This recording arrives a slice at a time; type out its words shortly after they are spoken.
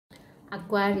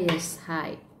Aquarius,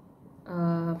 hi.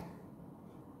 In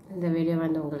the video,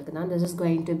 this is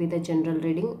going to be the general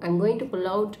reading. I'm going to pull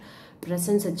out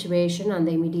present situation and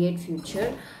the immediate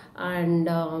future, and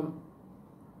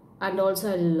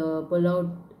also I'll pull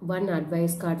out one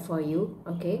advice card for you.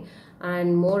 Okay,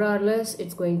 and more or less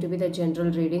it's going to be the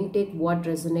general reading. Take what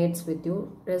resonates with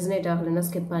you. Resonate agalana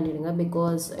skip pannidunga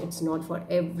because it's not for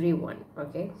everyone.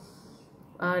 Okay,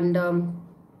 and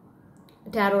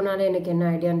tarot nale enak enna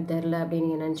idea nu therilla appdi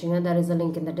neenga nenachinga, there is a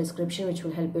link in the description which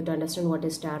will help you to understand what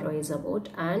is tarot is about.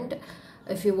 And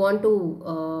if you want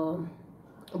to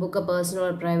book a personal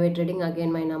or private reading,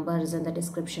 again my number is in the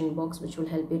description box which will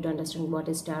help you to understand what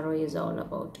is tarot is all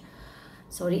about.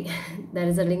 Sorry, there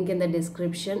is a link in the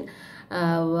description.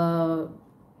 My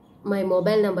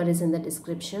mobile number is in the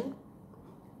description.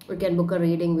 You can book a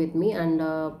reading with me, and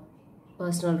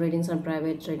personal readings and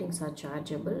private readings are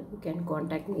chargeable. You can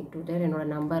contact me to there and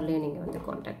number neenga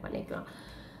contact panikalam.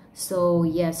 So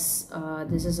yes,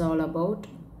 this is all about.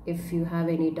 If you have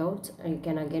any doubts, you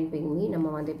can again ping me. Nama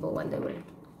vande po vande will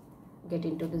get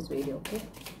into this video. Okay,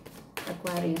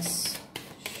 Aquarius,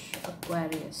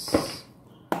 Aquarius,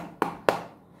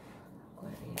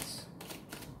 Aquarius,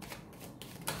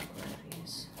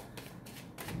 Aquarius.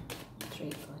 3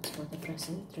 cards for the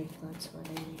present, 3 cards for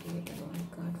the immediate, and 1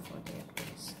 card for the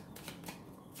advice.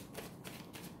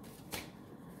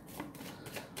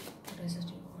 What is it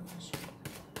you want to show?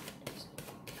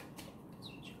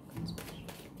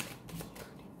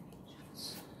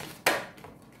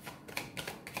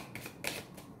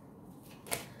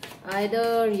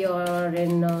 Either you're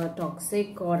in a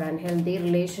toxic or unhealthy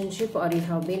relationship, or you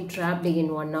have been trapped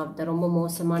in one of the romba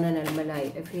mosamana nelaimala.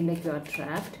 I feel like you are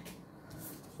trapped.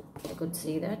 I could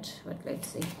see that, but let's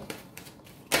see.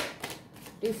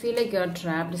 Do you feel like you're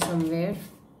trapped somewhere?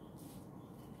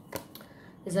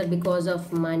 Is that because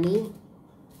of money?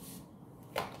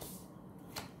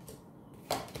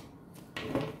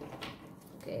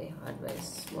 Okay,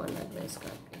 advice. One advice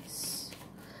card, please.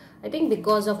 I think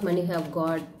because of money you have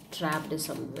got trapped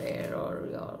somewhere, or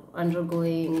you're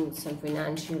undergoing some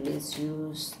financial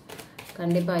issues.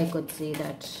 Kandipa, I could see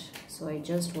that. So I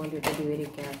just want you to be very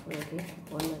careful. Okay,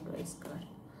 one advice card.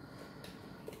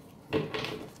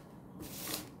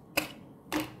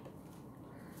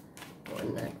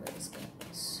 One advice card,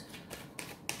 please.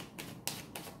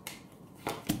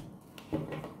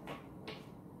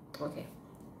 Okay.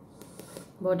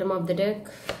 Bottom of the deck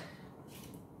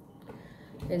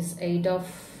is 8 of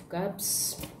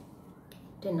Cups,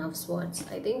 10 of Swords.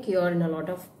 I think you're in a lot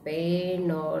of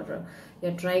pain, or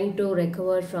you're trying to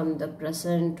recover from the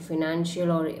present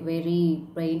financial or very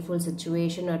painful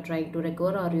situation, or trying to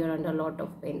recover, or you're under a lot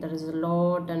of pain. There is a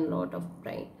lot of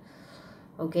pain.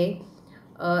 Okay,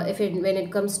 when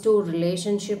it comes to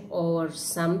relationship or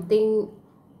something,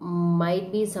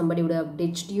 might be somebody would have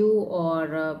ditched you,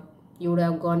 or you would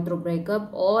have gone through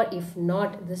breakup, or if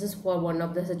not, this is for one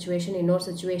of the situation. In your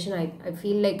situation, I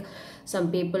feel like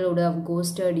some people would have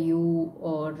ghosted you,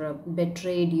 or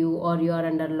betrayed you, or you are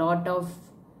under a lot of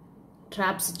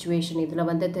trap situation. Idhula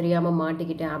vande theriyama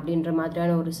maatikitten அப்படின்ற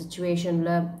மாதிரியான ஒரு situationல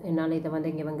என்னால இத வந்து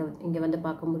இங்க வந்து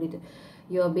பார்க்க முடியுது.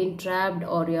 You have been trapped,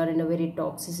 or you are in a very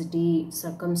toxicity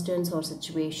circumstance or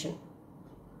situation.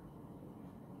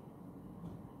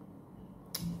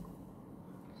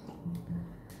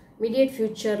 Immediate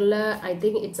future la, I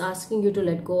think it's asking you to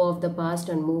let go of the past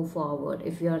and move forward.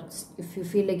 If you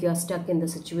feel like you're stuck in the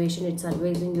situation, it's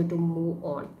advising you to move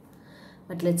on.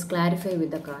 But let's clarify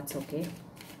with the cards. Okay,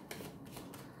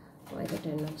 why the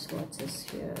 10 of Swords is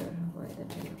here? Why the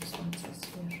 10 of Swords is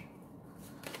here?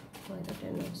 Why the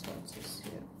 10 of Swords is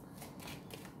here?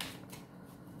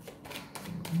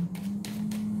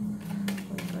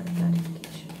 One card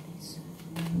clarification, please.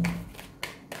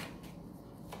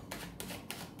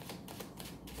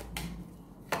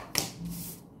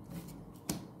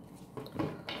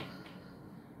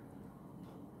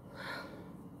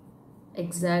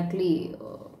 Exactly,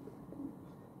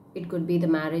 it could be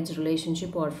the marriage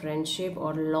relationship, or friendship,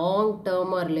 or long-term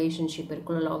relationship.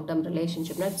 Long-term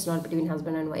relationship, no, it's not between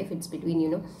husband and wife, it's between,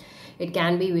 it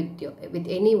can be with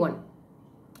anyone.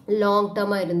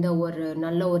 Long-term irundha or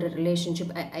nalla or relationship,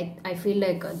 I feel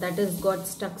like that has got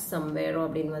stuck somewhere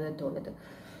அப்படினு வந்து தோணுது.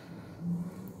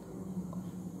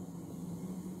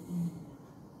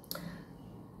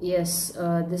 Yes,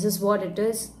 this is what it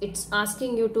is. It's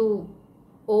asking you to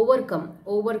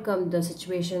overcome the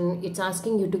situation. It's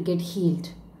asking you to get healed.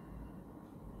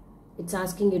 It's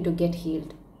asking you to get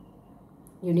healed.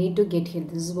 You need to get healed.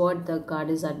 This is what the card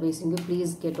is advising you.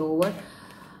 Please get over.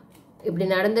 இப்படி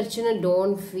நடந்துருச்சுன்னு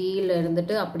don't feel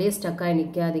இருந்துட்டு அப்படியே stuck ஆகி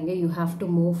நிக்காதீங்க. You have to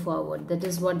move forward. That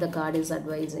is what the card is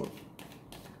advising.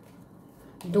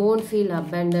 Don't feel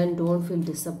abandoned, don't feel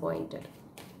disappointed.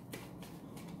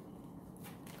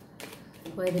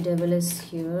 Why the devil is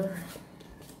here?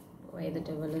 Why the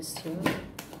devil is here?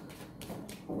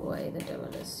 Why the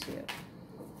devil is here?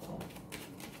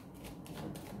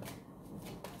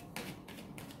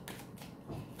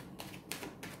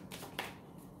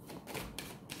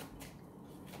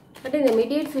 But in the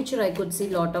immediate future, I could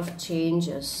see a lot of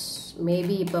changes.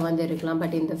 Maybe but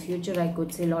in the future, I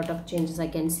could see a lot of changes. I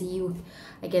can see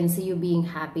you being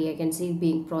happy. I can see you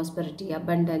being prosperity,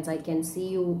 abundance. I can see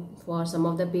you, for some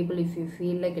of the people, if you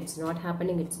feel like it's not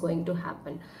happening, it's going to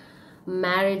happen.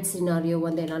 Marriage scenario,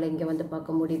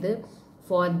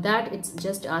 for that, it's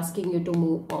just asking you to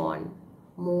move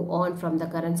on from the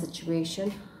current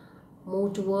situation,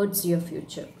 move towards your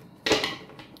future.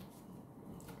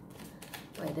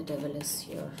 Why the devil is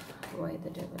here? Why the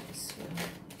devil is here?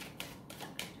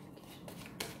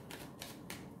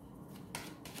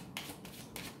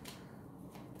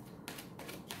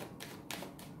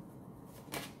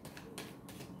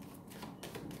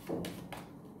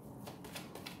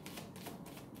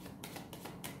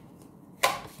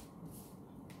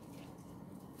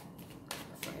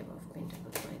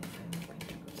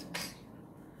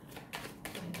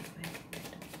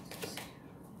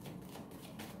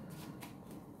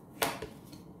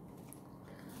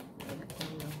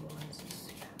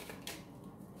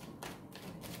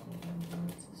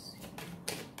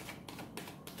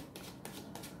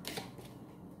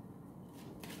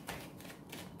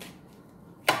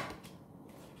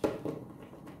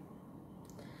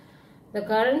 The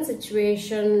current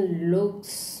situation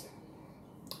looks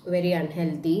very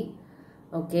unhealthy.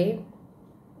 Okay,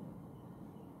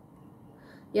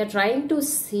 you're trying to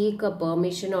seek a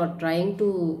permission or trying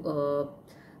to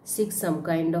seek some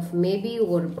kind of maybe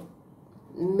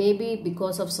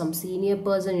because of some senior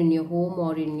person in your home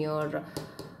or in your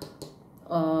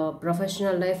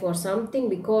professional life or something,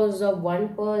 because of one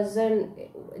person.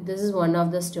 This is one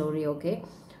of the story. Okay,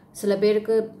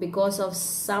 because of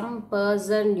some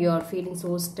person you're feeling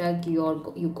so stuck,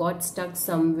 you got stuck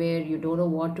somewhere, you don't know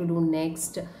what to do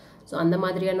next. So அந்த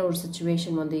மாதிரியான ஒரு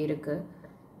situation வந்து இருக்கு.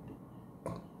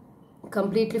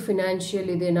 Completely financial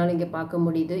இது என்னால இங்க பார்க்க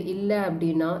முடியுது. இல்ல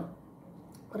அப்படினா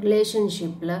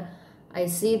relationshipல I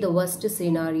see the worst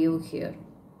scenario here.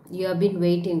 You have been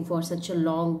waiting for such a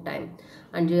long time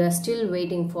and you are still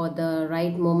waiting for the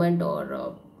right moment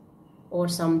or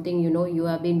something, you know, you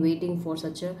have been waiting for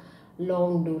such a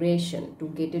long duration to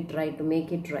get it right, to make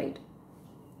it right.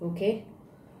 Okay,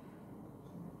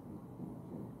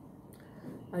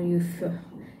 are you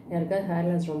hair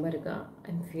loss romba iruka?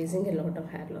 I'm facing a lot of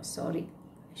hair loss. Sorry,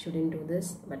 I shouldn't do this,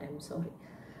 but I'm sorry.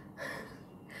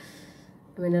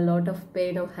 I'm in a lot of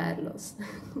pain of hair loss.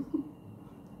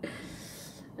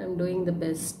 I'm doing the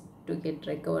best to get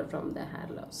recovered from the hair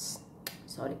loss.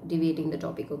 Sorry, deviating the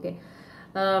topic. Okay,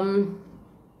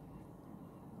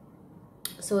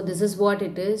 so this is what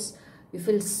it is. You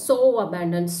feel so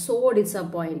abandoned, so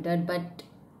disappointed, but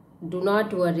do not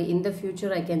worry. In the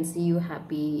future, I can see you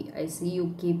happy. I see you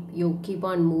keep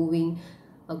on moving.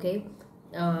 Okay,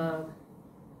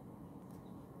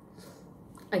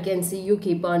 I can see you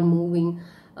keep on moving.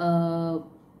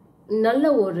 நல்ல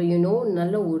ஒரு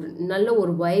நல்ல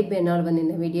ஒரு vibe என்னால் வந்து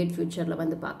இந்த immediate ஃபியூச்சர்ல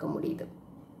வந்து பார்க்க முடியுது.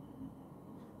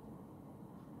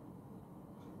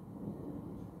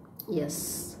 Yes.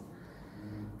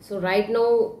 So right now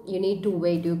you need to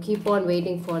wait. You keep on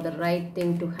waiting for the right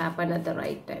thing to happen at the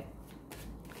right time.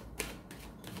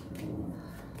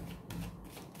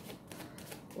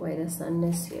 Why the sun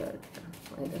is here?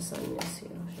 Why the sun is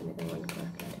here? Show me the one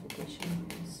card clarification,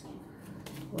 please.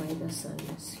 Why the sun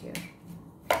is here?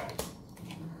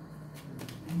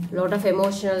 Lot of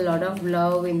emotional, lot of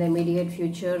love in the immediate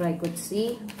future. I could see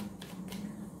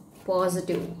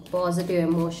positive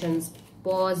emotions,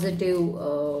 positive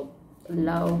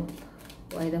love.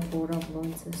 Why the Four of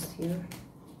Wands is here?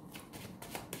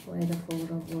 Why the Four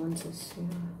of Wands is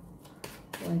here?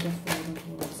 Why the Four of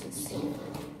Wands is here?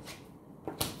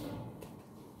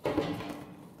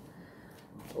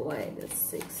 Why the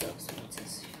Six of Swords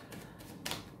is here?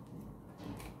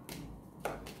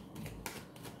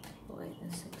 Why the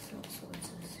Six of Swords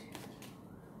is here?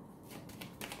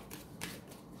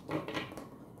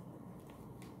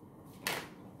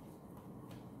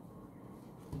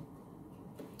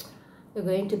 You're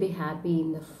going to be happy in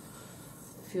the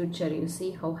future. You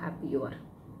see how happy you are.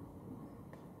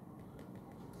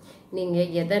 நீங்கள்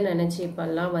எதை நினச்சி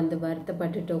இப்போல்லாம் வந்து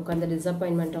வருத்தப்பட்டுட்டு உட்காந்து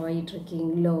disappointment ஆகிட்டு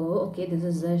இருக்கீங்களோ, okay, this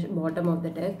is the bottom of the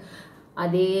tech.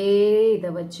 அதே இதை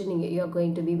வச்சு நீங்கள் you are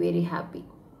going to be very happy.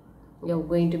 You are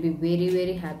going to be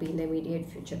very happy in the immediate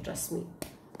future, trust me.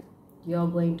 you're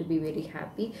going to be very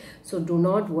happy. So do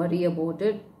not worry about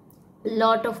it.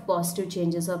 Lot of positive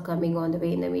changes are coming on the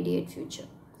way in the immediate future.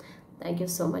 Thank you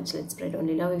so much. Let's spread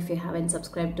only love. If you haven't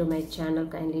subscribed to my channel,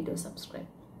 kindly do subscribe.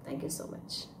 Thank you so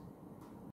much.